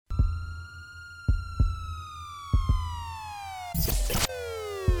What's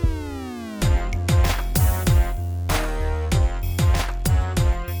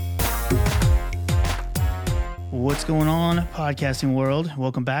going on, podcasting world?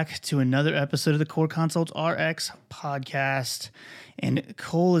 Welcome back to another episode of the Core Consults RX podcast. And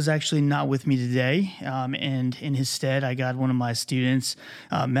Cole is actually not with me today. And in his stead, I got one of my students,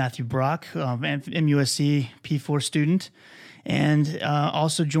 Matthew Brock, MUSC P4 student. And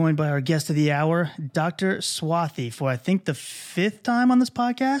also joined by our guest of the hour, Dr. Swathi, for I think the fifth time on this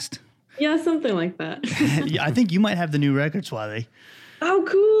podcast. Yeah, something like that. I think you might have the new record, Swathi. Oh,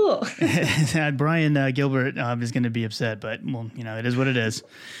 cool. Brian Gilbert is going to be upset, but, well, you know, it is what it is.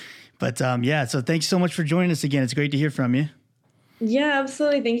 But, yeah, so thanks so much for joining us again. It's great to hear from you. Yeah,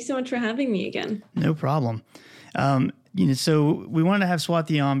 absolutely. Thank you so much for having me again. No problem. So we wanted to have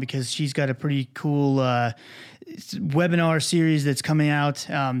Swathi on because she's got a pretty cool webinar series that's coming out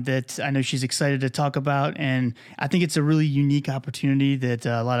that I know she's excited to talk about. And I think it's a really unique opportunity that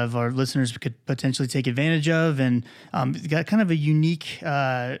a lot of our listeners could potentially take advantage of. And it's got kind of a unique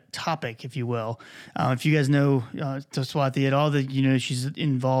topic, if you will. If you guys know Swathi at all, that you know she's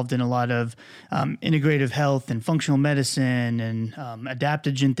involved in a lot of integrative health and functional medicine and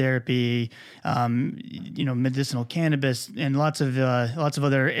adaptogen therapy, medicinal cannabis, and lots of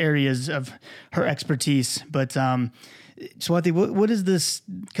other areas of her expertise. But Swathi, what is this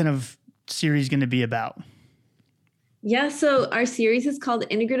kind of series going to be about? Yeah, so our series is called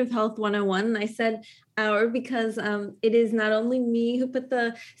Integrative Health 101. And I said our because it is not only me who put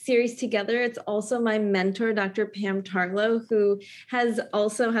the series together, it's also my mentor, Dr. Pam Tarlow, who has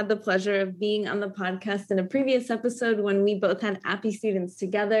also had the pleasure of being on the podcast in a previous episode when we both had APPE students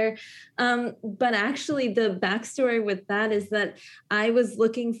together. But actually, the backstory with that is that I was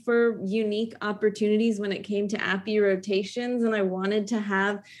looking for unique opportunities when it came to APPE rotations, and I wanted to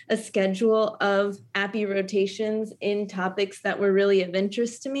have a schedule of APPE rotations in topics that were really of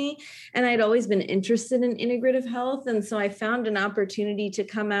interest to me. And I'd always been interested in integrative health. And so I found an opportunity to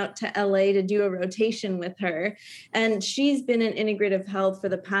come out to LA to do a rotation with her. And she's been in integrative health for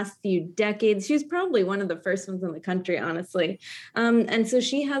the past few decades. She's probably one of the first ones in the country, honestly. And so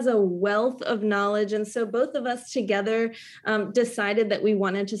she has a wealth of knowledge. And so both of us together decided that we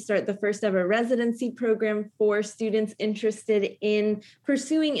wanted to start the first ever residency program for students interested in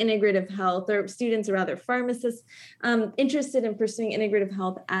pursuing integrative health, or students, or rather pharmacists, interested in pursuing integrative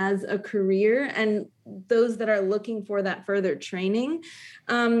health as a career, and those that are looking for that further training.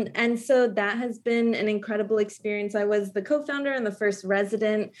 And so that has been an incredible experience. I was the co-founder and the first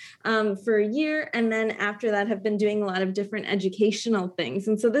resident for a year. And then after that, have been doing a lot of different educational things.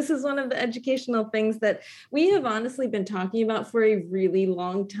 And so this is one of the educational things that we have honestly been talking about for a really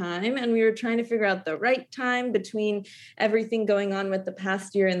long time. And we were trying to figure out the right time between everything going on with the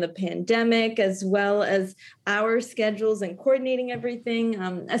past year and the pandemic, as well as our schedules and coordinating everything,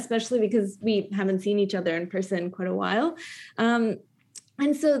 especially because we haven't seen each other in person in quite a while.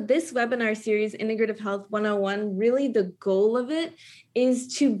 And so this webinar series, Integrative Health 101, really the goal of it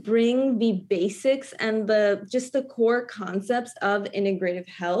is to bring the basics and the core concepts of integrative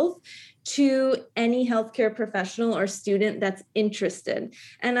health to any healthcare professional or student that's interested.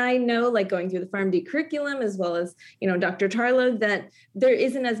 And I know, like going through the PharmD curriculum, as well as, Dr. Tarlow, that there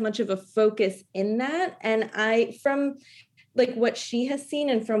isn't as much of a focus in that. And from like what she has seen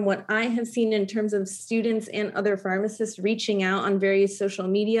and from what I have seen in terms of students and other pharmacists reaching out on various social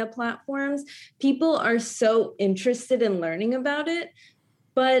media platforms, people are so interested in learning about it.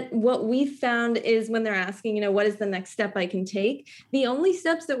 But what we found is when they're asking, what is the next step I can take? The only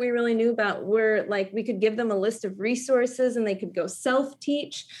steps that we really knew about were like, we could give them a list of resources and they could go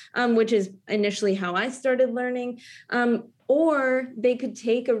self-teach, which is initially how I started learning. Or they could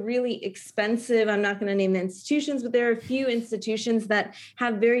take a really expensive, I'm not going to name the institutions, but there are a few institutions that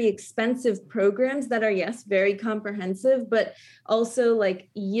have very expensive programs that are, yes, very comprehensive, but also like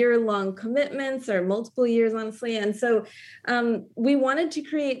year-long commitments or multiple years, honestly. And so we wanted to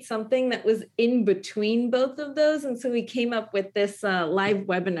create something that was in between both of those. And so we came up with this live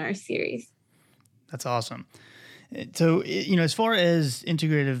webinar series. That's awesome. So, as far as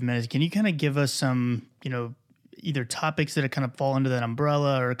integrative medicine, can you kind of give us some, either topics that kind of fall under that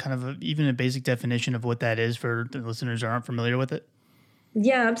umbrella, or kind of even a basic definition of what that is for the listeners who aren't familiar with it?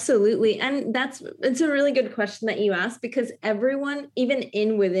 Yeah, absolutely. And it's a really good question that you asked, because everyone,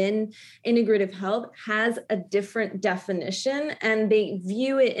 even within integrative health, has a different definition and they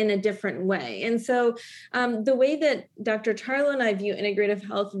view it in a different way. And so the way that Dr. Tarlow and I view integrative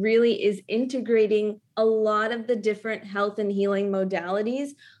health really is integrating a lot of the different health and healing modalities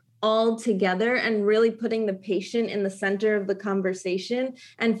all together and really putting the patient in the center of the conversation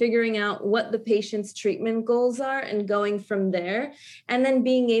and figuring out what the patient's treatment goals are and going from there. And then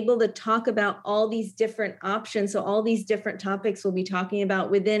being able to talk about all these different options. So all these different topics we'll be talking about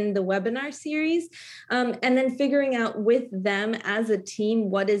within the webinar series. And then figuring out with them as a team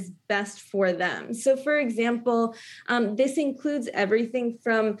what is best for them. So for example, this includes everything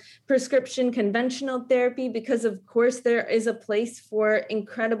from prescription conventional therapy, because of course there is a place for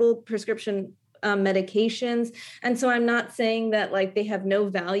incredible prescription medications. And so I'm not saying that like they have no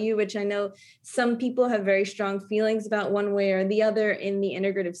value, which I know some people have very strong feelings about one way or the other in the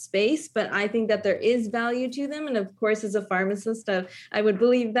integrative space, but I think that there is value to them. And of course, as a pharmacist, I would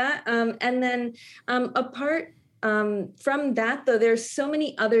believe that. And then apart from that, though, there's so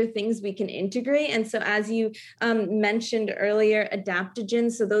many other things we can integrate. And so as you mentioned earlier,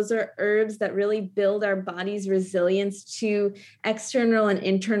 adaptogens, so those are herbs that really build our body's resilience to external and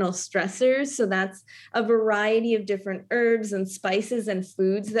internal stressors. So that's a variety of different herbs and spices and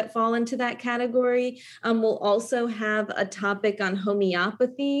foods that fall into that category. We'll also have a topic on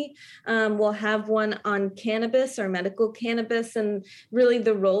homeopathy. We'll have one on cannabis or medical cannabis and really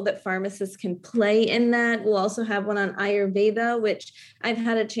the role that pharmacists can play in that. We'll also have one on Ayurveda, which I've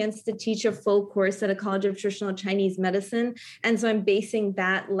had a chance to teach a full course at a College of Traditional Chinese Medicine. And so I'm basing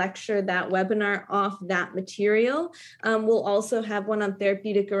that lecture, that webinar off that material. We'll also have one on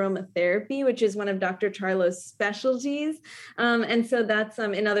therapeutic aromatherapy, which is one of Dr. Charlo's specialties. And so that's,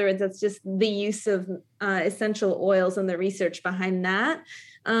 in other words, that's just the use of essential oils and the research behind that.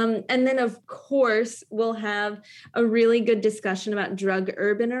 And then, of course, we'll have a really good discussion about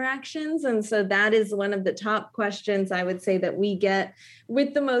drug-herb interactions. And so that is one of the top questions I would say that we get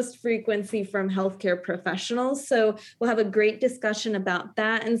with the most frequency from healthcare professionals. So we'll have a great discussion about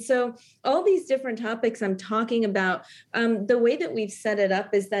that. And so all these different topics I'm talking about, the way that we've set it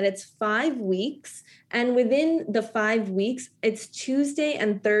up is that it's 5 weeks. And within the 5 weeks, it's Tuesday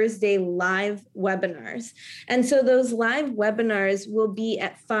and Thursday live webinars. And so those live webinars will be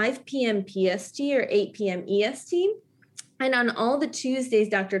at 5 p.m. PST or 8 p.m. EST. And on all the Tuesdays,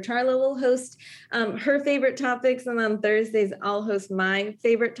 Dr. Charlo will host her favorite topics. And on Thursdays, I'll host my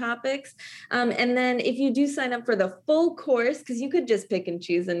favorite topics. And then if you do sign up for the full course, because you could just pick and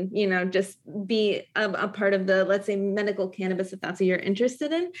choose and, just be a part of the, let's say, medical cannabis, if that's what you're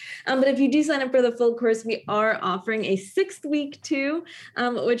interested in. But if you do sign up for the full course, we are offering a 6th week too,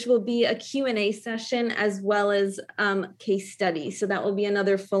 which will be a Q&A session as well as case study. So that will be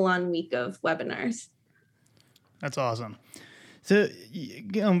another full-on week of webinars. That's awesome. So,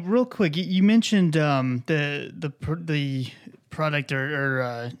 real quick, you mentioned the product,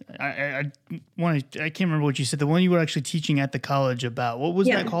 I can't remember what you said. The one you were actually teaching at the college about. What was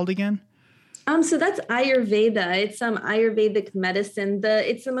that called again? So that's Ayurveda. It's Ayurvedic medicine.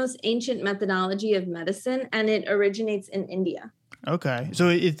 It's the most ancient methodology of medicine, and it originates in India. Okay, so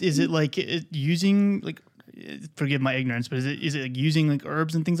is it like using like? Forgive my ignorance, but is it like using like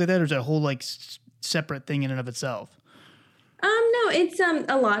herbs and things like that, or is it a whole like separate thing in and of itself? No, it's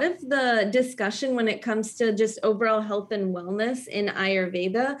a lot of the discussion when it comes to just overall health and wellness in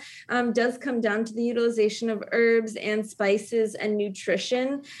Ayurveda does come down to the utilization of herbs and spices and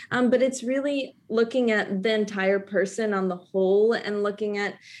nutrition. But it's really looking at the entire person on the whole and looking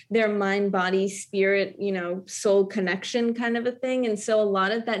at their mind, body, spirit, soul connection kind of a thing. And so a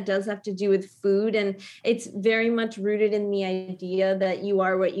lot of that does have to do with food. And it's very much rooted in the idea that you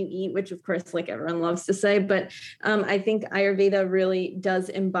are what you eat, which of course, like everyone loves to say, but I think Ayurveda really does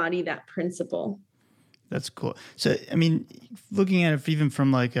embody that principle. That's cool. So, I mean, looking at it even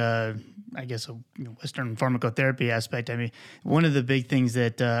from like a Western pharmacotherapy aspect, I mean, one of the big things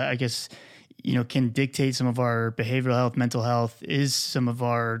that I guess, can dictate some of our behavioral health, mental health is some of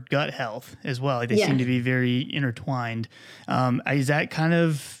our gut health as well. Like they seem to be very intertwined. Is that kind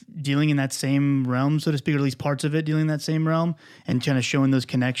of dealing in that same realm, so to speak, or at least parts of it dealing in that same realm and kind of showing those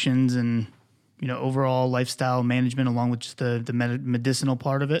connections and, overall lifestyle management along with just the medicinal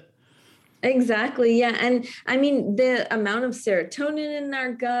part of it? Exactly. Yeah. And I mean, the amount of serotonin in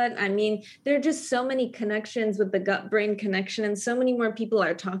our gut, I mean, there are just so many connections with the gut brain connection and so many more people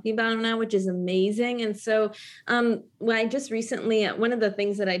are talking about it now, which is amazing. And so when I just recently, one of the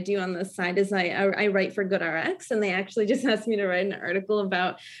things that I do on the side is I write for GoodRx, and they actually just asked me to write an article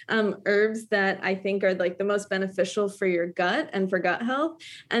about herbs that I think are like the most beneficial for your gut and for gut health.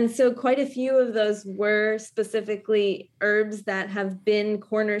 And so quite a few of those were specifically herbs that have been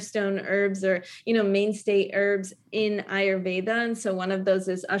cornerstone herbs herbs or, mainstay herbs in Ayurveda. And so one of those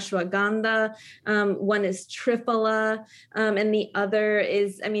is ashwagandha. One is triphala. And the other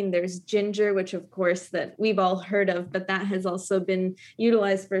is, there's ginger, which of course that we've all heard of, but that has also been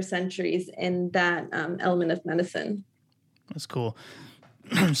utilized for centuries in that element of medicine. That's cool.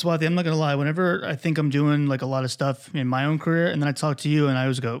 Swathi, I'm not going to lie. Whenever I think I'm doing like a lot of stuff in my own career, and then I talk to you and I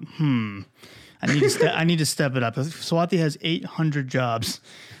always go, I need to step it up. Swathi has 800 jobs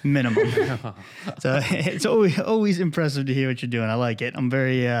minimum. So it's always impressive to hear what you're doing. I like it. I'm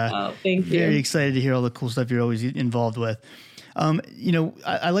very excited to hear all the cool stuff you're always involved with.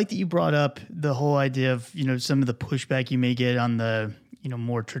 I like that you brought up the whole idea of, some of the pushback you may get on the,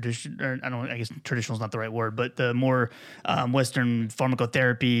 more traditional, I guess traditional is not the right word, but the more Western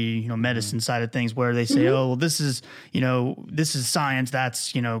pharmacotherapy, medicine side of things, where they say, oh, well, this is science.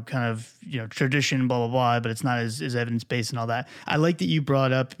 That's, kind of, tradition, blah, blah, blah, but it's not as evidence-based and all that. I like that you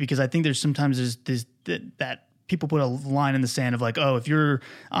brought up, because I think there's sometimes that people put a line in the sand of like, oh, if you're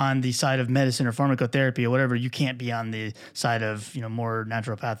on the side of medicine or pharmacotherapy or whatever, you can't be on the side of, more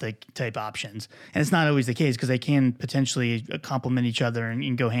naturopathic type options. And it's not always the case, because they can potentially complement each other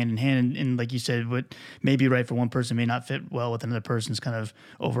and go hand in hand. And like you said, what may be right for one person may not fit well with another person's kind of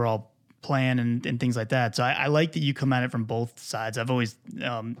overall plan and things like that. So I like that you come at it from both sides. I've always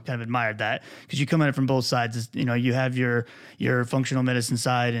kind of admired that, because you come at it from both sides. You have your functional medicine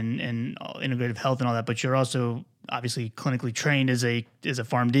side and integrative health and all that, but you're also obviously clinically trained as a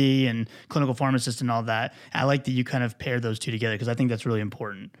PharmD and clinical pharmacist and all that. I like that you kind of pair those two together, because I think that's really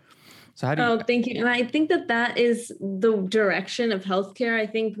important. So how do you... thank you. And I think that is the direction of healthcare. I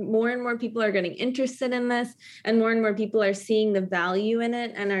think more and more people are getting interested in this, and more people are seeing the value in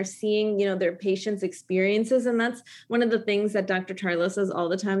it and are seeing, their patients' experiences. And that's one of the things that Dr. Tarlow says all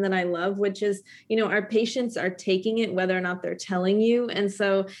the time that I love, which is, our patients are taking it whether or not they're telling you. And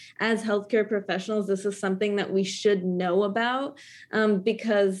so as healthcare professionals, this is something that we should know about,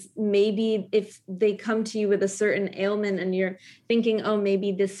 because maybe if they come to you with a certain ailment and you're thinking, oh,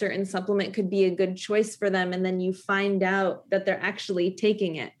 maybe this certain supplement could be a good choice for them, and then you find out that they're actually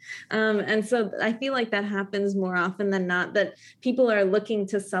taking it. And so I feel like that happens more often than not, that people are looking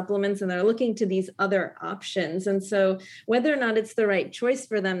to supplements and they're looking to these other options. And so whether or not it's the right choice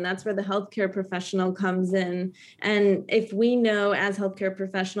for them, that's where the healthcare professional comes in. And if we know as healthcare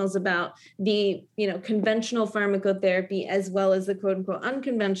professionals about the, conventional pharmacotherapy as well as the quote unquote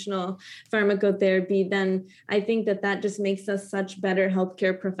unconventional pharmacotherapy, then I think that just makes us such better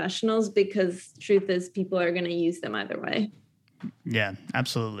healthcare professionals, because truth is people are going to use them either way. Yeah,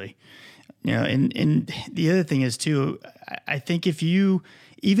 absolutely. And the other thing is too, I think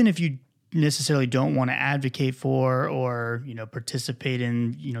even if you necessarily don't want to advocate for or, participate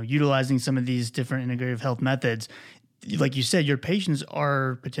in, utilizing some of these different integrative health methods, like you said, your patients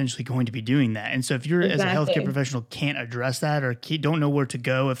are potentially going to be doing that. And so if you're as a healthcare professional can't address that, or don't know where to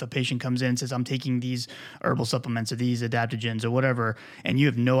go if a patient comes in and says, I'm taking these herbal supplements or these adaptogens or whatever, and you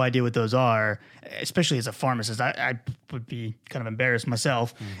have no idea what those are, especially as a pharmacist, I would be kind of embarrassed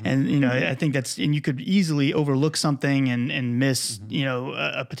myself. And, I think and you could easily overlook something and miss,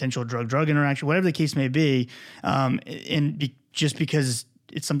 a potential drug interaction, whatever the case may be. Just because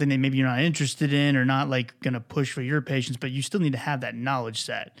it's something that maybe you're not interested in or not like going to push for your patients, but you still need to have that knowledge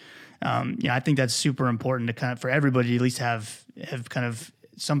set. I think that's super important to kind of, for everybody to at least have kind of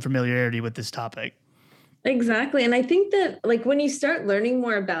some familiarity with this topic. Exactly. And I think that like when you start learning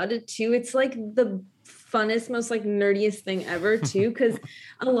more about it too, it's like the funnest, most like nerdiest thing ever too, because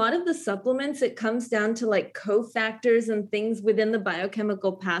a lot of the supplements, it comes down to like cofactors and things within the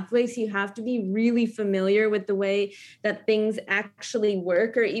biochemical pathways. You have to be really familiar with the way that things actually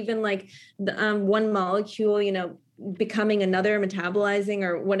work, or even like the one molecule, becoming another, metabolizing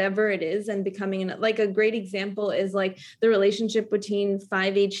or whatever it is, and becoming like a great example is like the relationship between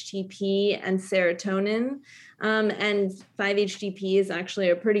 5-HTP and serotonin. And 5-HTP is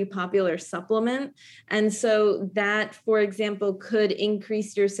actually a pretty popular supplement. And so that, for example, could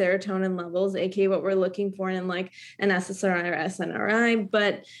increase your serotonin levels, aka what we're looking for in like an SSRI or SNRI.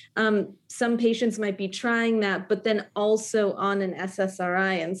 But some patients might be trying that, but then also on an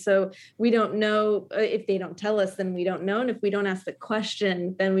SSRI. And so we don't know. If they don't tell us, then we don't know. And if we don't ask the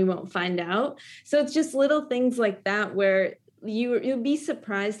question, then we won't find out. So it's just little things like that where you'll be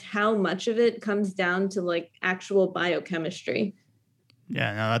surprised how much of it comes down to like actual biochemistry.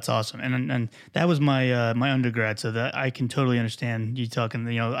 Yeah, no, that's awesome. And that was my my undergrad, so that I can totally understand you talking,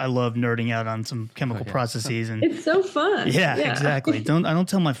 I love nerding out on some chemical processes, and it's so fun. Yeah, exactly. I don't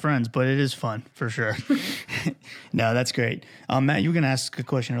tell my friends, but it is fun for sure. No, that's great. Matt, you were going to ask a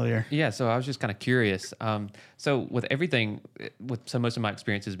question earlier. Yeah, so I was just kind of curious. So with everything, so most of my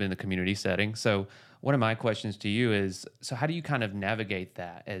experience has been in the community setting. So one of my questions to you is, so how do you kind of navigate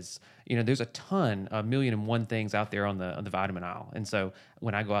that? As you know, there's a million and one things out there on the vitamin aisle, and so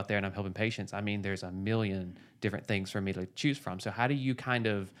when I go out there and I'm helping patients, I mean, there's a million different things for me to choose from. So how do you kind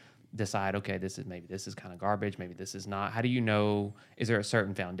of decide, okay, this is kind of garbage, maybe this is not? How do you know, is there a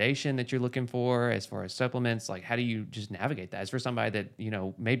certain foundation that you're looking for as far as supplements? Like, how do you just navigate that? As for somebody that, you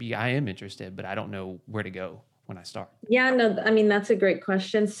know, maybe I am interested, but I don't know where to go when I start. Yeah, no, I mean, that's a great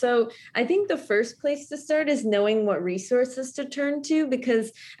question. So I think the first place to start is knowing what resources to turn to,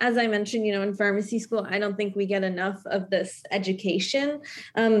 because as I mentioned, you know, in pharmacy school, I don't think we get enough of this education,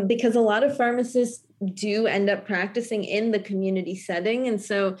 because a lot of pharmacists do end up practicing in the community setting. And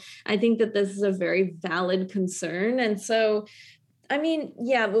so I think that this is a very valid concern. And so I mean,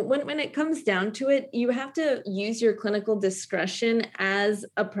 yeah, but when it comes down to it, you have to use your clinical discretion as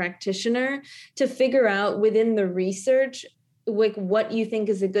a practitioner to figure out within the research like what you think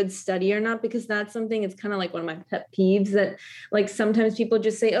is a good study or not, because that's something, it's kind of like one of my pet peeves that like sometimes people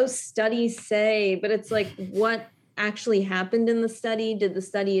just say, oh, studies say, but it's like, what actually happened in the study? Did the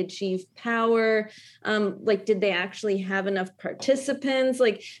study achieve power? Like, did they actually have enough participants?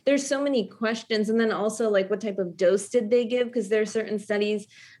 Like, there's so many questions. And then also like, what type of dose did they give? Because there are certain studies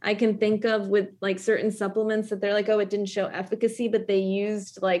I can think of with like certain supplements that they're like, oh, it didn't show efficacy, but they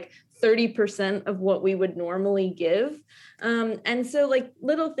used like 30% of what we would normally give. And so like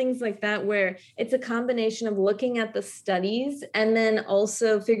little things like that, where it's a combination of looking at the studies and then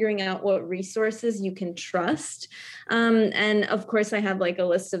also figuring out what resources you can trust. And of course I have like a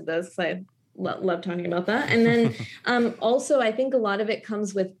list of those, because I love talking about that. And then also I think a lot of it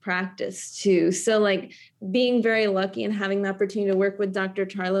comes with practice too. So like being very lucky and having the opportunity to work with Dr.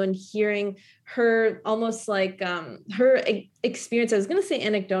 Tarlow and hearing her almost like her experience, I was going to say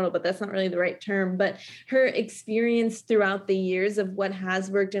anecdotal, but that's not really the right term, but her experience throughout the years of what has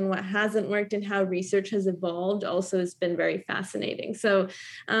worked and what hasn't worked and how research has evolved also has been very fascinating. So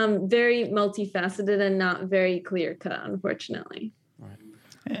very multifaceted and not very clear cut, unfortunately.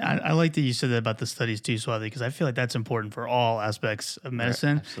 I like that you said that about the studies too, Swathi, because I feel like that's important for all aspects of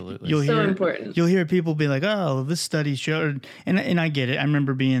medicine. Right, absolutely. Important. You'll hear people be like, oh, this study showed, and I get it. I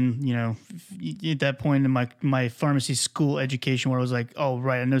remember being, you know, at that point in my pharmacy school education where I was like, oh,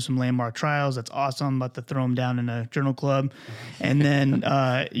 right, I know some landmark trials. That's awesome. I'm about to throw them down in a journal club. And then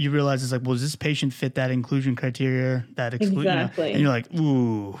you realize it's like, well, does this patient fit that inclusion criteria, that exclusion? Exactly. You know, and you're like,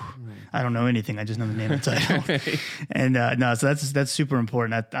 ooh, I don't know anything. I just know the name of the title. And no, so that's super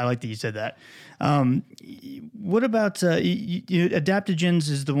important. I like that you said that. What about adaptogens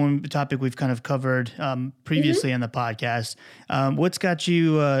is the one topic we've kind of covered previously on the podcast. What's got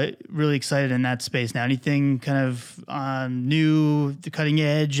you really excited in that space now? Anything kind of new, the cutting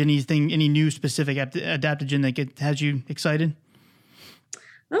edge, any new specific adaptogen that has you excited?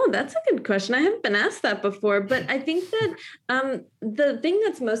 Oh, that's a good question. I haven't been asked that before, but I think that the thing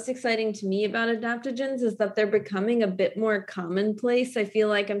that's most exciting to me about adaptogens is that they're becoming a bit more commonplace. I feel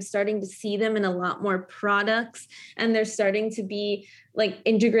like I'm starting to see them in a lot more products, and they're starting to be like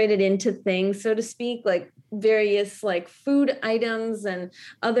integrated into things, so to speak, like various like food items and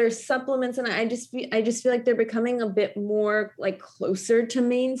other supplements. And I just feel like they're becoming a bit more like closer to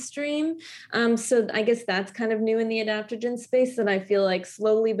mainstream. So I guess that's kind of new in the adaptogen space, that I feel like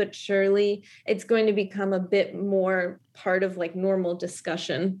slowly but surely it's going to become a bit more part of like normal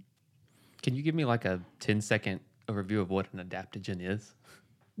discussion. Can you give me like a 10-second overview of what an adaptogen is?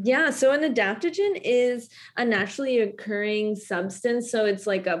 Yeah, so an adaptogen is a naturally occurring substance. So it's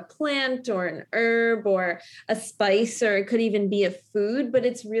like a plant or an herb or a spice, or it could even be a food, but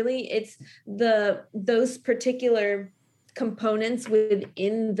it's those particular components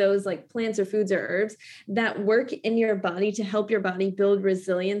within those like plants or foods or herbs that work in your body to help your body build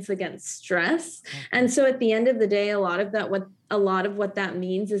resilience against stress. And so at the end of the day, a lot of what that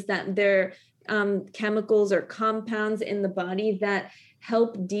means is that they're chemicals or compounds in the body that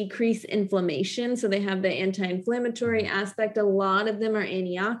help decrease inflammation. So they have the anti-inflammatory aspect. A lot of them are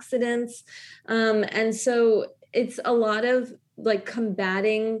antioxidants. And so it's a lot of like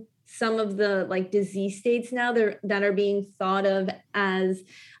combating some of the like disease states now that are being thought of as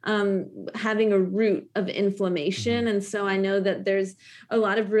having a root of inflammation. And so I know that there's a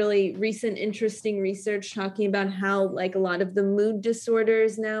lot of really recent, interesting research talking about how like a lot of the mood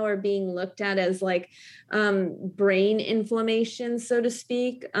disorders now are being looked at as like brain inflammation, so to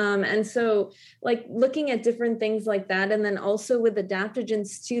speak. And so like looking at different things like that. And then also with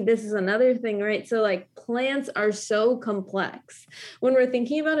adaptogens too, this is another thing, right? So like plants are so complex. When we're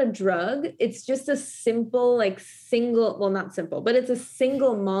thinking about a drug. It's just a simple, like single, well, not simple, but it's a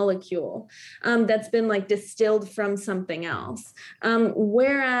single molecule that's been like distilled from something else.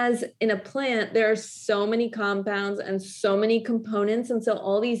 Whereas in a plant, there are so many compounds and so many components. And so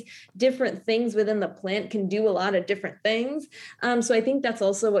all these different things within the plant can do a lot of different things. So I think that's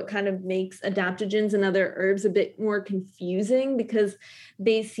also what kind of makes adaptogens and other herbs a bit more confusing, because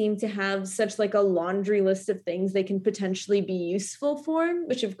they seem to have such like a laundry list of things they can potentially be useful for,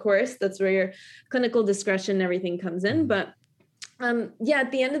 which of course, that's where your clinical discretion and everything comes in. But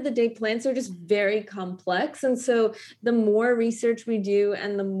at the end of the day, plants are just very complex. And so the more research we do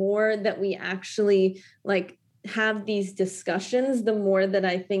and the more that we actually like have these discussions, the more that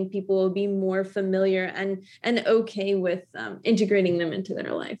I think people will be more familiar and okay with integrating them into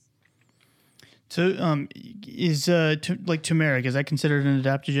their life. So is like turmeric, is that considered an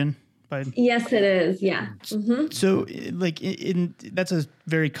adaptogen? Yes, it is. Yeah. Mm-hmm. So like that's a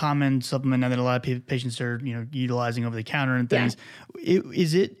very common supplement that a lot of patients are, utilizing over the counter and things. Yeah.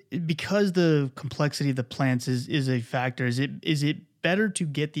 Is it because the complexity of the plants is a factor? Is it better to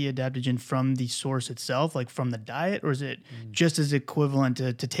get the adaptogen from the source itself, like from the diet, or is it just as equivalent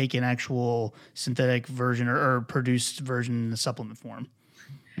to take an actual synthetic version or produced version in the supplement form?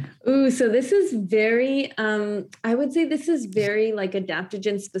 Ooh, so this is very, I would say this is very like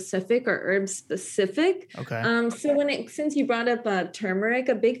adaptogen specific or herb specific. Okay. So since you brought up turmeric,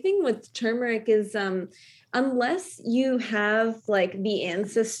 a big thing with turmeric is, unless you have like the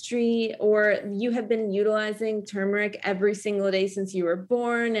ancestry or you have been utilizing turmeric every single day since you were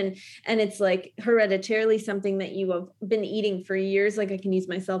born, and it's like hereditarily something that you have been eating for years, like I can use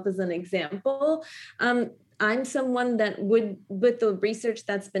myself as an example. I'm someone that would, with the research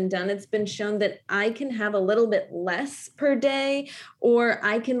that's been done, it's been shown that I can have a little bit less per day, or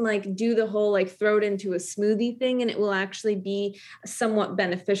I can like do the whole like throw it into a smoothie thing and it will actually be somewhat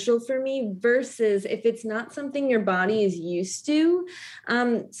beneficial for me, versus if it's not something your body is used to.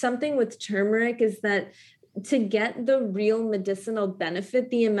 Something with turmeric is that to get the real medicinal benefit,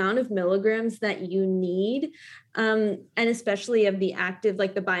 the amount of milligrams that you need, and especially of the active,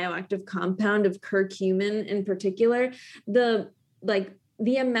 like the bioactive compound of curcumin in particular, the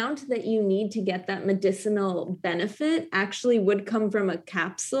amount that you need to get that medicinal benefit actually would come from a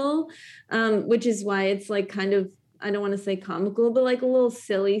capsule, which is why it's like kind of, I don't want to say comical, but like a little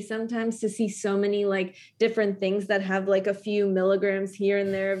silly sometimes to see so many like different things that have like a few milligrams here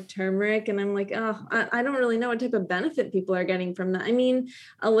and there of turmeric. And I'm like, oh, I don't really know what type of benefit people are getting from that. I mean,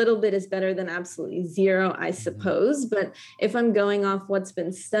 a little bit is better than absolutely zero, I suppose. But if I'm going off what's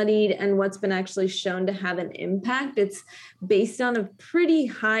been studied and what's been actually shown to have an impact, it's based on a pretty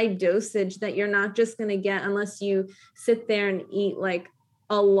high dosage that you're not just going to get unless you sit there and eat like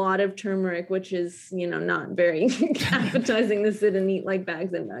a lot of turmeric, which is, not very appetizing to sit and eat like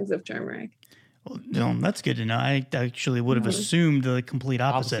bags and bags of turmeric. Well, no, that's good to know. I actually would have assumed the complete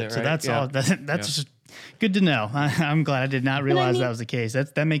opposite. Right? So that's all. That's just good to know. I'm glad I did not realize that was the case.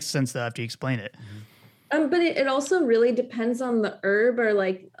 That makes sense though after you explain it. Mm-hmm. But it also really depends on the herb, or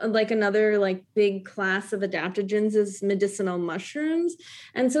like another like big class of adaptogens is medicinal mushrooms.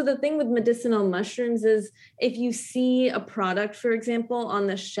 And so the thing with medicinal mushrooms is if you see a product, for example, on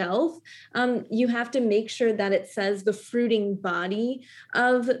the shelf, you have to make sure that it says the fruiting body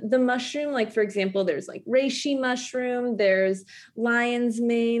of the mushroom. Like, for example, there's like reishi mushroom, there's lion's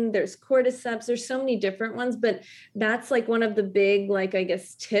mane, there's cordyceps, there's so many different ones, but that's like one of the big, like, I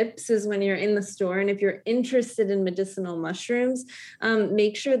guess, tips is when you're in the store and if you're interested in medicinal mushrooms,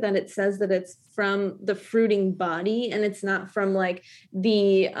 make sure that it says that it's from the fruiting body and it's not from like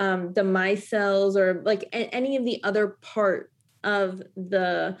the micelles or like any of the other part of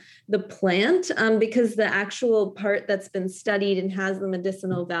the plant, because the actual part that's been studied and has the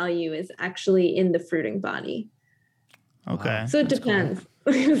medicinal value is actually in the fruiting body. Okay. So it depends.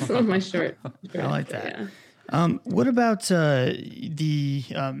 Cool. It's on my short. I like that. Yeah. What about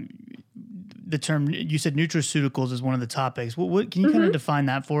the term, you said nutraceuticals is one of the topics. What can you kind of define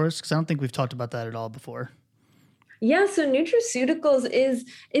that for us? Because I don't think we've talked about that at all before. Yeah, so nutraceuticals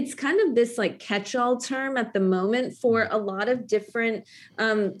it's kind of this like catch-all term at the moment for a lot of different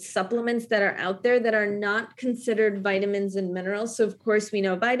supplements that are out there that are not considered vitamins and minerals. So of course we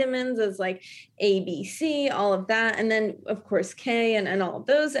know vitamins as like A, B, C, all of that. And then of course K and all of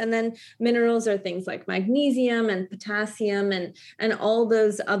those. And then minerals are things like magnesium and potassium and all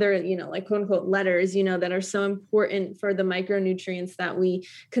those other, like quote unquote letters, that are so important for the micronutrients that we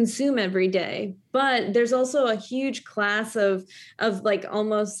consume every day. But there's also a huge class of like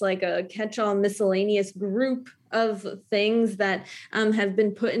almost like a catch-all miscellaneous group of things that have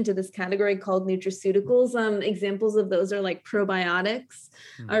been put into this category called nutraceuticals. Examples of those are like probiotics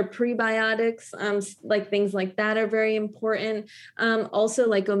or prebiotics, like things like that are very important. Also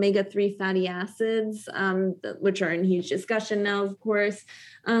like omega-3 fatty acids, which are in huge discussion now, of course.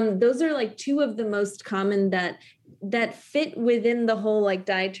 Those are like two of the most common that fit within the whole like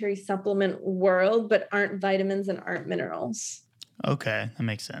dietary supplement world, but aren't vitamins and aren't minerals. Okay, that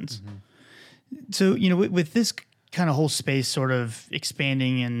makes sense. So, with this kind of whole space sort of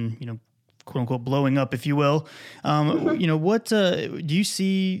expanding and, quote unquote, blowing up, if you will, what do you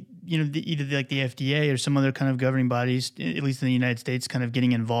see, either like the FDA or some other kind of governing bodies, at least in the United States, kind of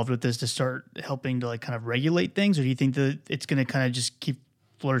getting involved with this to start helping to like kind of regulate things? Or do you think that it's going to kind of just keep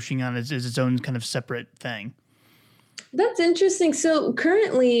flourishing on as its own kind of separate thing? That's interesting. So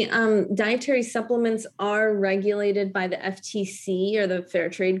currently, dietary supplements are regulated by the FTC or the Fair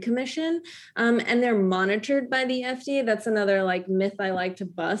Trade Commission, and they're monitored by the FDA. That's another like myth I like to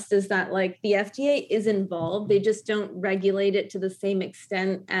bust, is that like the FDA is involved. They just don't regulate it to the same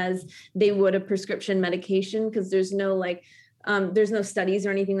extent as they would a prescription medication, because there's no studies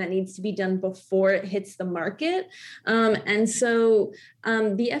or anything that needs to be done before it hits the market. And so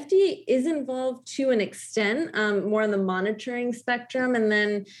the FDA is involved to an extent, more on the monitoring spectrum. And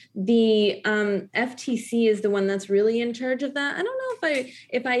then the FTC is the one that's really in charge of that. I don't know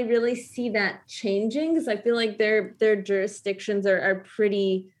if I really see that changing, because I feel like their jurisdictions are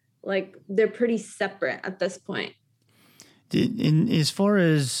pretty, like, they're pretty separate at this point. As far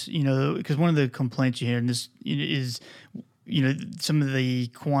as, because one of the complaints you hear in this is, some of the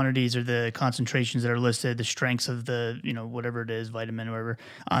quantities or the concentrations that are listed, the strengths of the, whatever it is, vitamin or whatever,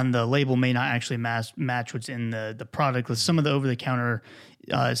 on the label may not actually match what's in the product with some of the over-the-counter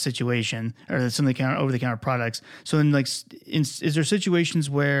situation, or some of the over-the-counter products. So is there situations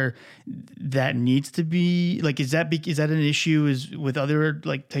where that needs to be, like, is that an issue with other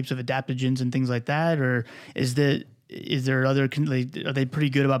like types of adaptogens and things like that? Or is there other, are they pretty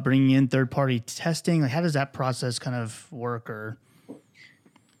good about bringing in third-party testing? Like, how does that process kind of work? Or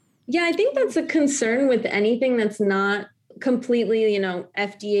yeah, I think that's a concern with anything that's not completely,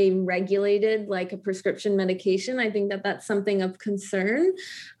 FDA regulated, like a prescription medication. I think that that's something of concern.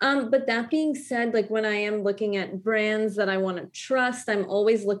 But that being said, like when I am looking at brands that I want to trust, I'm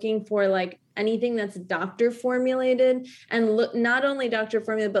always looking for like anything that's doctor formulated, and not only doctor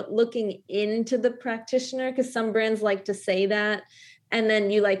formulated, but looking into the practitioner, because some brands like to say that, and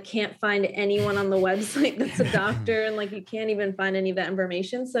then you like can't find anyone on the website that's a doctor, and like you can't even find any of that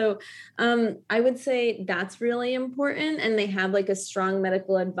information. So I would say that's really important. And they have like a strong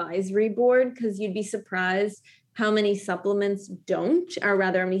medical advisory board, because you'd be surprised how many supplements don't, or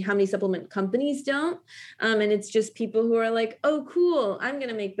rather, how many supplement companies don't. And it's just people who are like, oh, cool, I'm going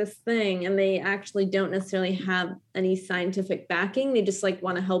to make this thing. And they actually don't necessarily have any scientific backing. They just like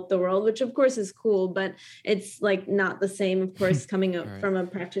want to help the world, which of course is cool, but it's like not the same, of course, coming up from a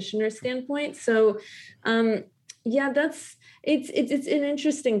practitioner standpoint. So yeah, it's an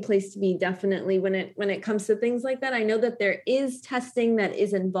interesting place to be, definitely, when it comes to things like that. I know that there is testing that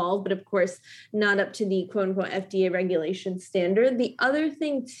is involved, but of course not up to the quote unquote FDA regulation standard. The other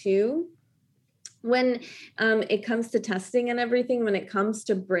thing too, when it comes to testing and everything, when it comes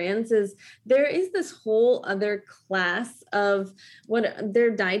to brands, is there is this whole other class of what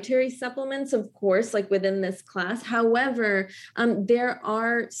their dietary supplements, of course, like within this class. However, there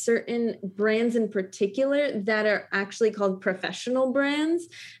are certain brands in particular that are actually called professional brands.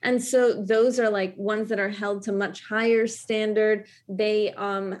 And so those are like ones that are held to much higher standard. They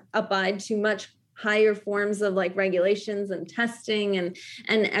abide to much higher forms of like regulations and testing and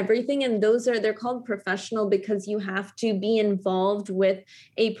everything. And they're called professional because you have to be involved with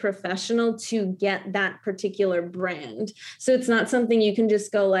a professional to get that particular brand. So it's not something you can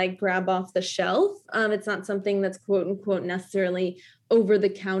just go like grab off the shelf. It's not something that's quote unquote necessarily over the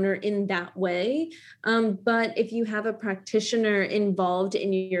counter in that way. But if you have a practitioner involved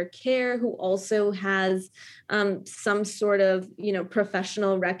in your care who also has some sort of,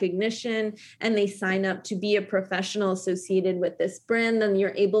 professional recognition, and they sign up to be a professional associated with this brand, then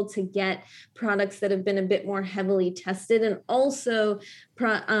you're able to get products that have been a bit more heavily tested, and also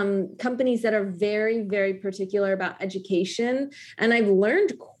companies that are very, very particular about education. And I've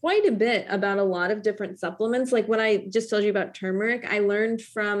learned quite a bit about a lot of different supplements. Like when I just told you about turmeric, I learned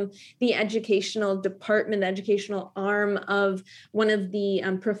from the educational department, the educational arm of one of the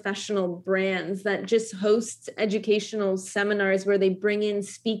professional brands that just hosts educational seminars where they bring in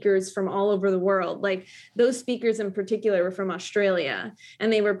speakers from all over the world. Like those speakers in particular were from Australia,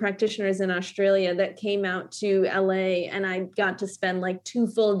 and they were practitioners in Australia that came out to LA, and I got to spend like 2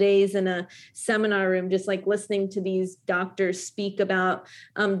 full days in a seminar room, just like listening to these doctors speak about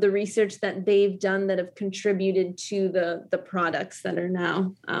the research that they've done that have contributed to the products that are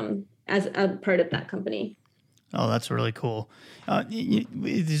now as a part of that company. Oh, that's really cool.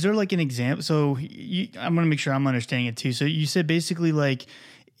 Is there like an example? So I'm going to make sure I'm understanding it too. So you said basically like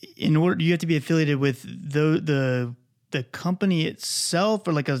in order, you have to be affiliated with the company itself,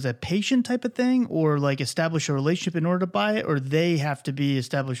 or like as a patient type of thing, or like establish a relationship in order to buy it, or they have to be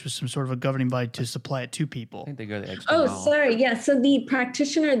established with some sort of a governing body to supply it to people? I think they go the extra Oh, mile. sorry. Yeah. So the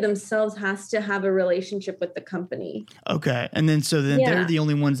practitioner themselves has to have a relationship with the company. Okay. And then they're the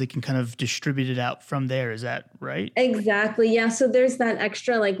only ones that can kind of distribute it out from there. Is that right? Exactly. Yeah. So there's that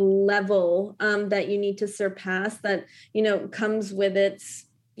extra like level that you need to surpass that, comes with its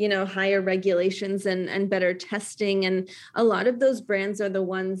higher regulations and better testing. And a lot of those brands are the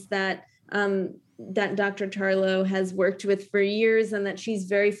ones that that Dr. Tarlow has worked with for years, and that she's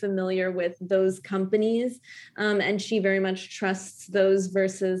very familiar with those companies. And she very much trusts those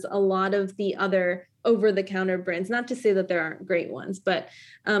versus a lot of the other over-the-counter brands. Not to say that there aren't great ones, but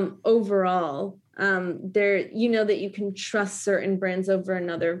overall, there, that you can trust certain brands over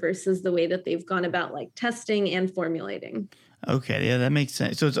another versus the way that they've gone about like testing and formulating. Okay, yeah, that makes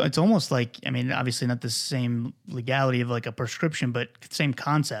sense. So it's almost like, I mean, obviously not the same legality of like a prescription, but same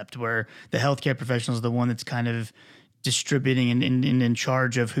concept where the healthcare professional is the one that's kind of distributing and in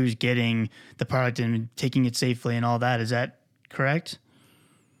charge of who's getting the product and taking it safely and all that. Is that correct?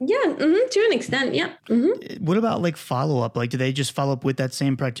 Yeah, to an extent, yeah. What about like follow up? Like, do they just follow up with that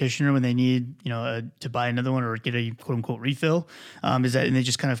same practitioner when they need, to buy another one or get a quote unquote refill? And they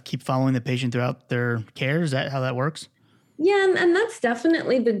just kind of keep following the patient throughout their care? Is that how that works? Yeah, and that's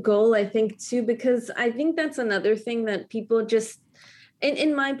definitely the goal, I think, too, because I think that's another thing that people just,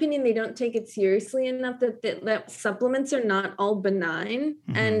 in my opinion, they don't take it seriously enough that supplements are not all benign,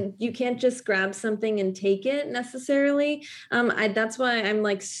 and you can't just grab something and take it necessarily. That's why I'm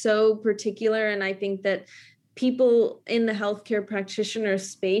like so particular, and I think that people in the healthcare practitioner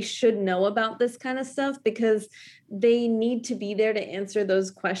space should know about this kind of stuff because they need to be there to answer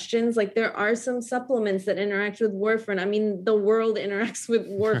those questions. Like there are some supplements that interact with warfarin. I mean, the world interacts with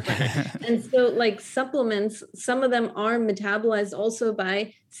warfarin. And so like supplements, some of them are metabolized also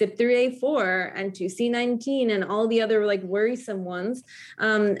by CYP3A4 and 2C19 and all the other like worrisome ones.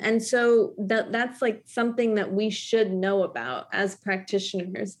 And so that's like something that we should know about as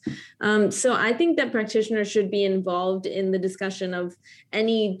practitioners. So I think that practitioners should be involved in the discussion of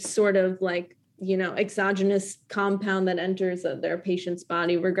any sort of like, exogenous compound that enters their patient's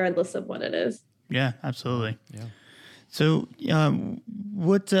body, regardless of what it is. Yeah, absolutely. Yeah. So,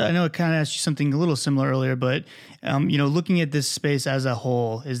 what I know I kind of asked you something a little similar earlier, but looking at this space as a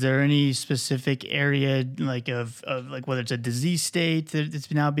whole, is there any specific area like of like whether it's a disease state that it's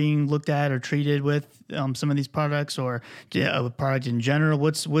now being looked at or treated with some of these products, or a product in general?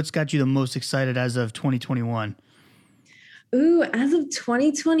 What's got you the most excited as of 2021? Ooh, as of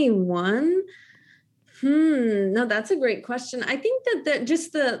 2021. No, that's a great question. I think that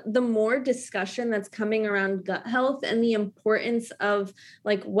just the more discussion that's coming around gut health and the importance of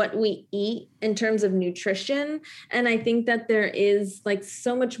like what we eat in terms of nutrition. And I think that there is like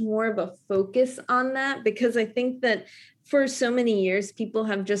so much more of a focus on that, because I think that for so many years, people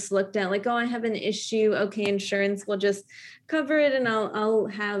have just looked at like, oh, I have an issue. Okay, insurance will just cover it and I'll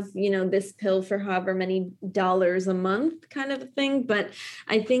have, this pill for however many dollars a month kind of a thing. But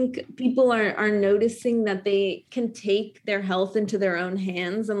I think people are noticing that they can take their health into their own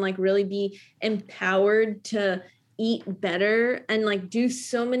hands and like really be empowered to eat better and like do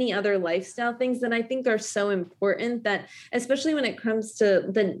so many other lifestyle things that I think are so important, that especially when it comes to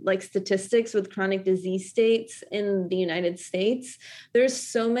the like statistics with chronic disease states in the United States, there's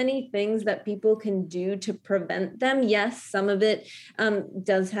so many things that people can do to prevent them. Yes, some of it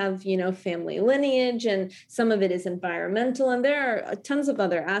does have, family lineage, and some of it is environmental, and there are tons of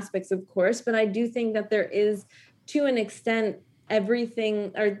other aspects, of course, but I do think that there is, to an extent,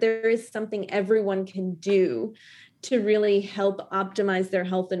 there is something everyone can do to really help optimize their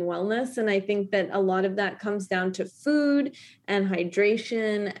health and wellness. And I think that a lot of that comes down to food and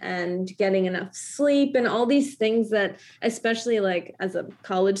hydration and getting enough sleep and all these things that, especially like as a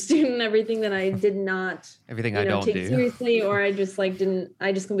college student, everything that I did not take seriously, or I just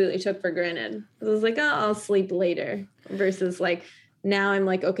completely took for granted. I was like, oh, I'll sleep later, versus like now I'm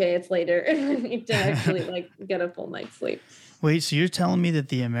like, okay, it's later and I need to actually like get a full night's sleep. Take so you're telling me that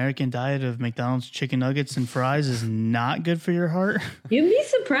the American diet of McDonald's chicken nuggets and fries is not good for your heart? You'd be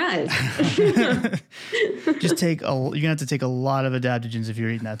surprised. You're gonna have to take a lot of adaptogens if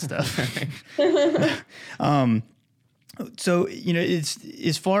you're eating that stuff. So, it's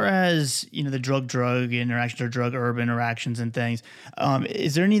as far as, the drug interactions or drug herb interactions and things,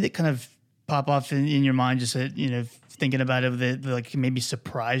 is there any that kind of pop off in your mind, just that, thinking about it, that like maybe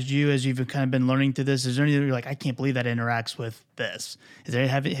surprised you as you've kind of been learning through this? Is there any that you're like, I can't believe that interacts with this?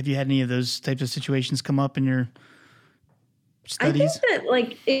 Have you had any of those types of situations come up in your studies? I think that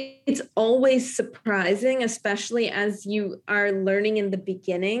like it's always surprising, especially as you are learning in the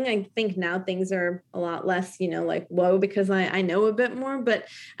beginning. I think now things are a lot less, like, whoa, because I know a bit more. But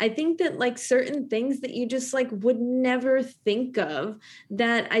I think that like certain things that you just like would never think of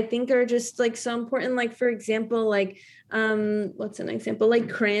that I think are just like so important. Like, for example, like, what's an example? Like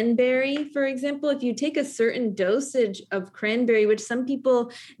cranberry, for example, if you take a certain dosage of cranberry, which some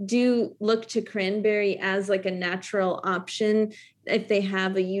people do look to cranberry as like a natural option if they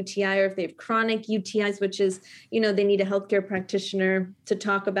have a UTI or if they have chronic UTIs, which is, they need a healthcare practitioner to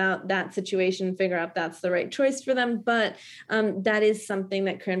talk about that situation, figure out if that's the right choice for them. But that is something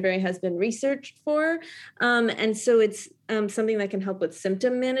that cranberry has been researched for. And so it's something that can help with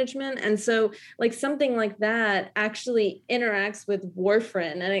symptom management. And so like something like that actually interacts with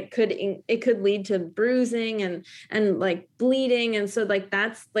warfarin, and it could lead to bruising and like bleeding. And so like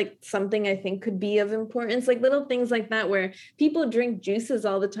that's like something I think could be of importance, like little things like that, where people drink juices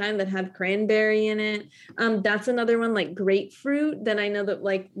all the time that have cranberry in it. That's another one, like grapefruit, that I know that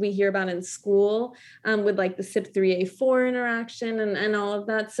like we hear about in school with like the CYP3A4 interaction and all of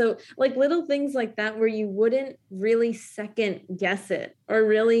that. So like little things like that where you wouldn't really second guess it or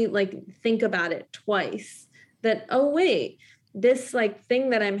really like think about it twice, that, oh wait, this like thing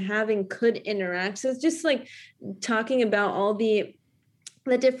that I'm having could interact. So it's just like talking about all the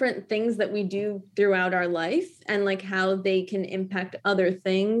different things that we do throughout our life and like how they can impact other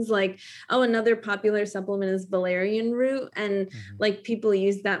things. Like, oh, another popular supplement is valerian root. And like people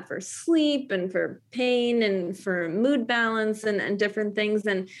use that for sleep and for pain and for mood balance and different things.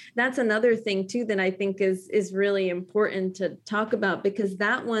 And that's another thing too, that I think is really important to talk about, because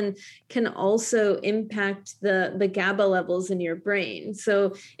that one can also impact the GABA levels in your brain.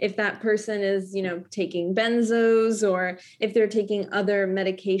 So if that person is, taking benzos, or if they're taking other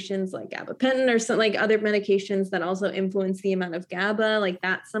medications like gabapentin or something, like other medications that also influence the amount of GABA, like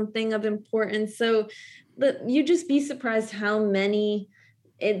that's something of importance. So you just be surprised how many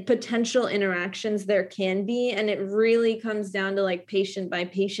potential interactions there can be. And it really comes down to like patient by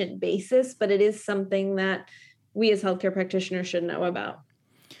patient basis, but it is something that we as healthcare practitioners should know about.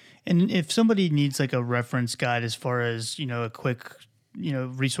 And if somebody needs like a reference guide as far as, a quick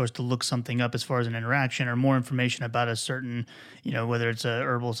resource to look something up as far as an interaction or more information about a certain, whether it's a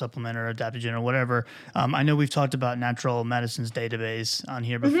herbal supplement or adaptogen or whatever. I know we've talked about Natural Medicines Database on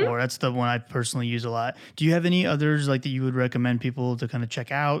here before. That's the one I personally use a lot. Do you have any others like that you would recommend people to kind of check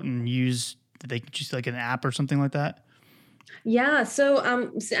out and use, that they could just like an app or something like that? Yeah. So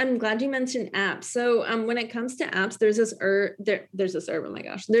I'm glad you mentioned apps. So when it comes to apps, there's this oh my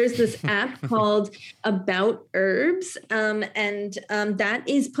gosh, there's this app called About Herbs. And that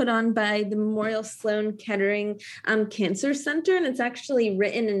is put on by the Memorial Sloan Kettering Cancer Center. And it's actually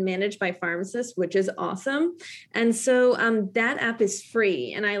written and managed by pharmacists, which is awesome. And so that app is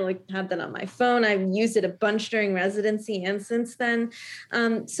free. And I like have that on my phone. I've used it a bunch during residency and since then.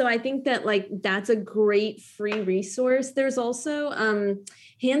 So I think that like that's a great free resource. There's also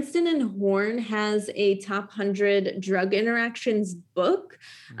Hanston and Horn has a top 100 drug interactions book.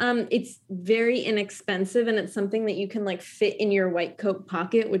 It's very inexpensive, and it's something that you can like fit in your white coat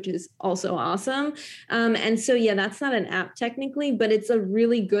pocket, which is also awesome. And so, yeah, that's not an app technically, but it's a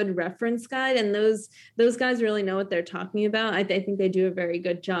really good reference guide. And those guys really know what they're talking about. I think they do a very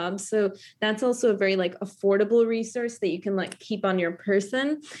good job. So that's also a very like affordable resource that you can like keep on your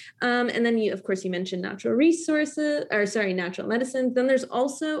person. And then of course, you mentioned natural medicines. Then there's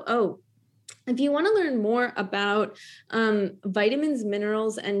also, if you want to learn more about vitamins,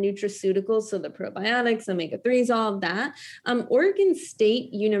 minerals, and nutraceuticals, so the probiotics, omega-3s, all of that, Oregon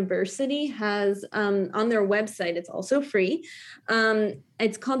State University has on their website, it's also free.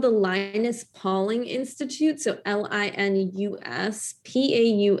 It's called the Linus Pauling Institute. So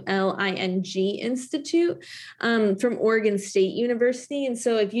LinusPauling Institute from Oregon State University. And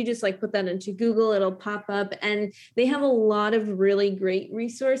so if you just like put that into Google, it'll pop up, and they have a lot of really great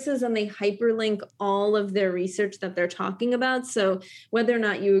resources, and they hyperlink all of their research that they're talking about. So whether or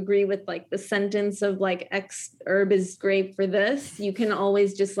not you agree with like the sentence of like X herb is great for this, you can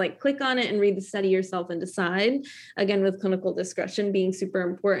always just like click on it and read the study yourself and decide, again, with clinical discretion being super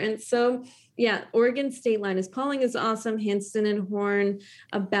important. So Yeah, Oregon State Line is Calling is awesome. Hanston and Horn,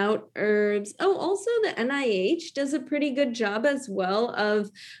 About Herbs. Oh, also the NIH does a pretty good job as well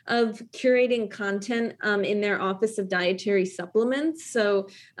of curating content in their Office of Dietary Supplements. So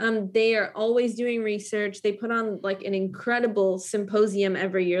they are always doing research. They put on like an incredible symposium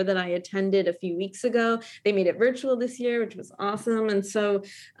every year that I attended a few weeks ago. They made it virtual this year, which was awesome. And so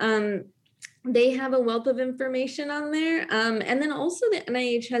they have a wealth of information on there. And then also the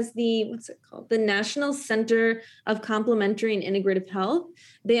NIH has what's it called? The National Center of Complementary and Integrative Health.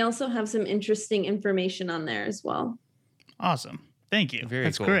 They also have some interesting information on there as well. Awesome. Thank you. Very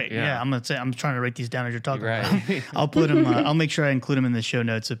That's cool. great. Yeah. I'm trying to write these down as you're talking Right. about. I'll put them. I'll make sure I include them in the show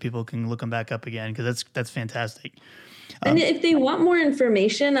notes so people can look them back up again, because that's fantastic. And if they want more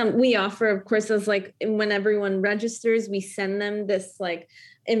information, we offer, of course, as like when everyone registers, we send them this like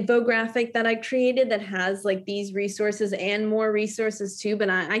infographic that I created that has like these resources and more resources too. But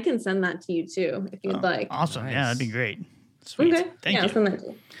I can send that to you too if you'd like. Awesome. Nice. Yeah, that'd be great. Sweet. Okay. Thank you. I'll send that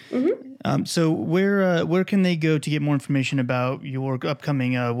to you. So where can they go to get more information about your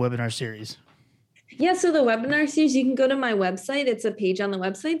upcoming webinar series? Yeah, so the webinar series, you can go to my website. It's a page on the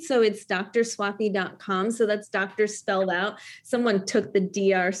website. So it's drswathi.com. So that's doctor spelled out. Someone took the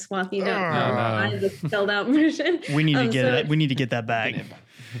drswathi.com. I have the spelled out version. We need to get it. We need to get that back.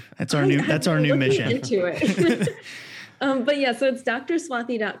 That's our new. That's our new mission. Into it. But yeah, so it's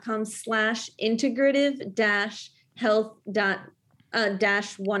drswathi.com/integrative-health.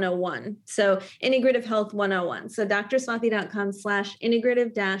 Dash 101. So Integrative Health 101. So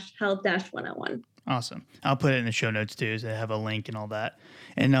drswathi.com/integrative-health-101. Awesome. I'll put it in the show notes too, so I have a link and all that.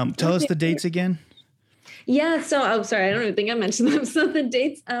 And tell us the dates again. Yeah. So, sorry, I don't even think I mentioned them. So the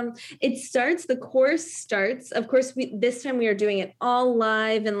dates, the course starts, of course, this time we are doing it all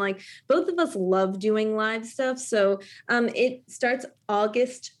live, and like both of us love doing live stuff. So it starts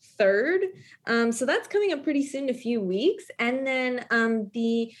August 3rd. So that's coming up pretty soon, a few weeks. And then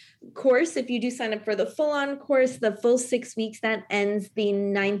the course, if you do sign up for the full-on course, the full 6 weeks, that ends the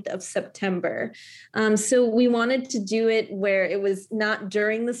 9th of September. So we wanted to do it where it was not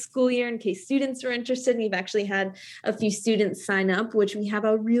during the school year in case students are interested. We've actually had a few students sign up, which we have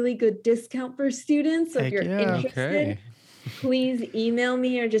a really good discount for students. So if you're interested, please email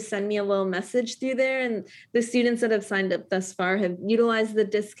me or just send me a little message through there. And the students that have signed up thus far have utilized the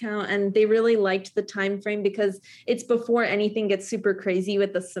discount, and they really liked the time frame because it's before anything gets super crazy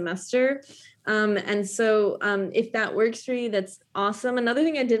with the semester. And so if that works for you, that's awesome. Another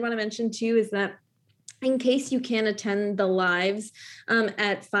thing I did want to mention too is that in case you can't attend the lives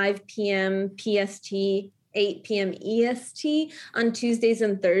at 5 p.m. PST, 8 p.m. EST on Tuesdays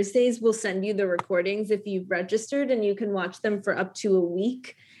and Thursdays, we'll send you the recordings if you've registered, and you can watch them for up to a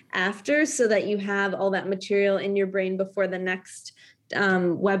week after, so that you have all that material in your brain before the next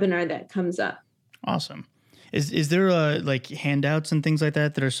webinar that comes up. Awesome. Is there like handouts and things like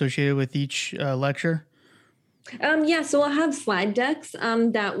that that are associated with each lecture? Yeah, so I'll have slide decks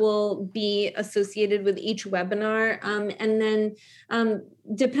that will be associated with each webinar. And then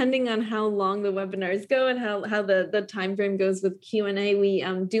depending on how long the webinars go and how the time frame goes with Q&A, we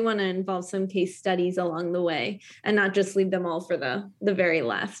do want to involve some case studies along the way and not just leave them all for the very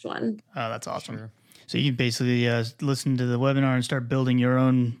last one. Oh, that's awesome. Sure. So you basically listen to the webinar and start building your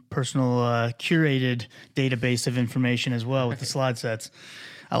own personal curated database of information as well with the slide sets.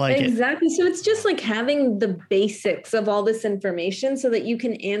 I like it. Exactly. So it's just like having the basics of all this information so that you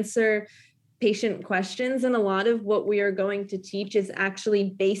can answer patient questions. And a lot of what we are going to teach is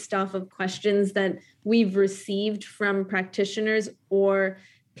actually based off of questions that we've received from practitioners or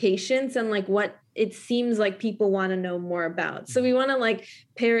patients, and like what it seems like people want to know more about. So we want to like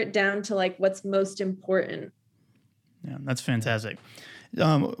pare it down to like what's most important. Yeah, that's fantastic.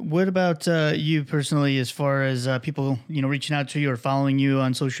 What about you personally, as far as people, reaching out to you or following you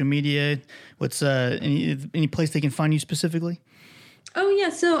on social media? What's any place they can find you specifically? Oh, yeah.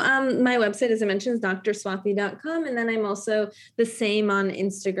 So my website, as I mentioned, is drswathi.com. And then I'm also the same on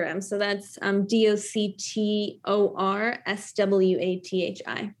Instagram. So that's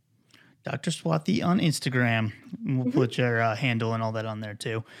DOCTORSWATHI. Dr. Swathi on Instagram. We'll put your handle and all that on there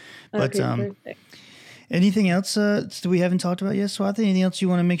too. But Perfect. anything else we haven't talked about yet, Swathi? Anything else you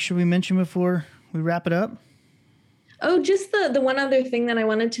want to make sure we mention before we wrap it up? Oh, just the one other thing that I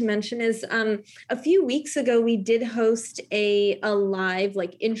wanted to mention is a few weeks ago, we did host a live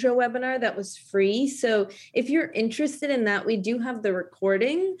like intro webinar that was free. So if you're interested in that, we do have the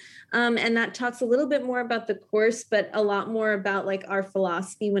recording, and that talks a little bit more about the course, but a lot more about like our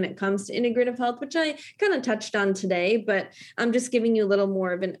philosophy when it comes to integrative health, which I kind of touched on today, but I'm just giving you a little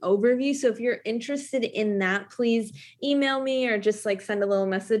more of an overview. So if you're interested in that, please email me or just like send a little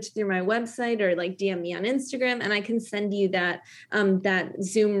message through my website or like DM me on Instagram, and I can send you that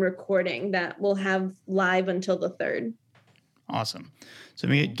Zoom recording that we'll have live until the 3rd. Awesome. So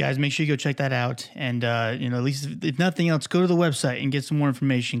guys, make sure you go check that out. And, at least if nothing else, go to the website and get some more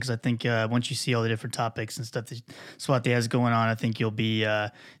information. Because I think once you see all the different topics and stuff that Swathi has going on, I think you'll be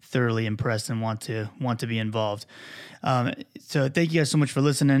thoroughly impressed and want to be involved. So thank you guys so much for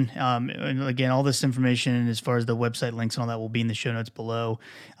listening. And again, all this information as far as the website links and all that will be in the show notes below.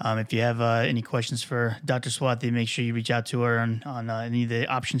 If you have any questions for Dr. Swathi, make sure you reach out to her on any of the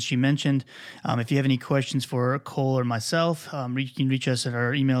options she mentioned. If you have any questions for Cole or myself, you can reach us at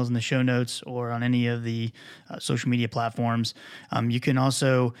our emails in the show notes or on any of the social media platforms. You can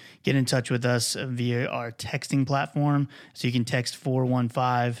also get in touch with us via our texting platform. So you can text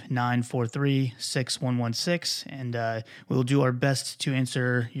 415-943-6116, and we'll do our best to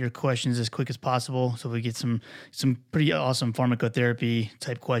answer your questions as quick as possible. So we get some pretty awesome pharmacotherapy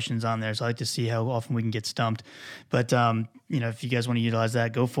type questions on there. So I like to see how often we can get stumped. But if you guys want to utilize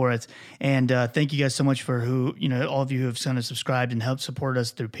that, go for it. And thank you guys so much for all of you who have kind of subscribed and helped support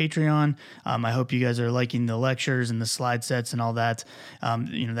us through Patreon. I hope you guys are liking the lectures and the slide sets and all that.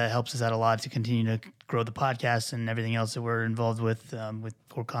 That helps us out a lot to continue to grow the podcast and everything else that we're involved with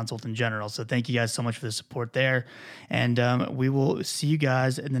Core Consult in general. So thank you guys so much for the support there. And we will see you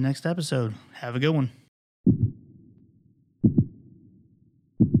guys in the next episode. Have a good one.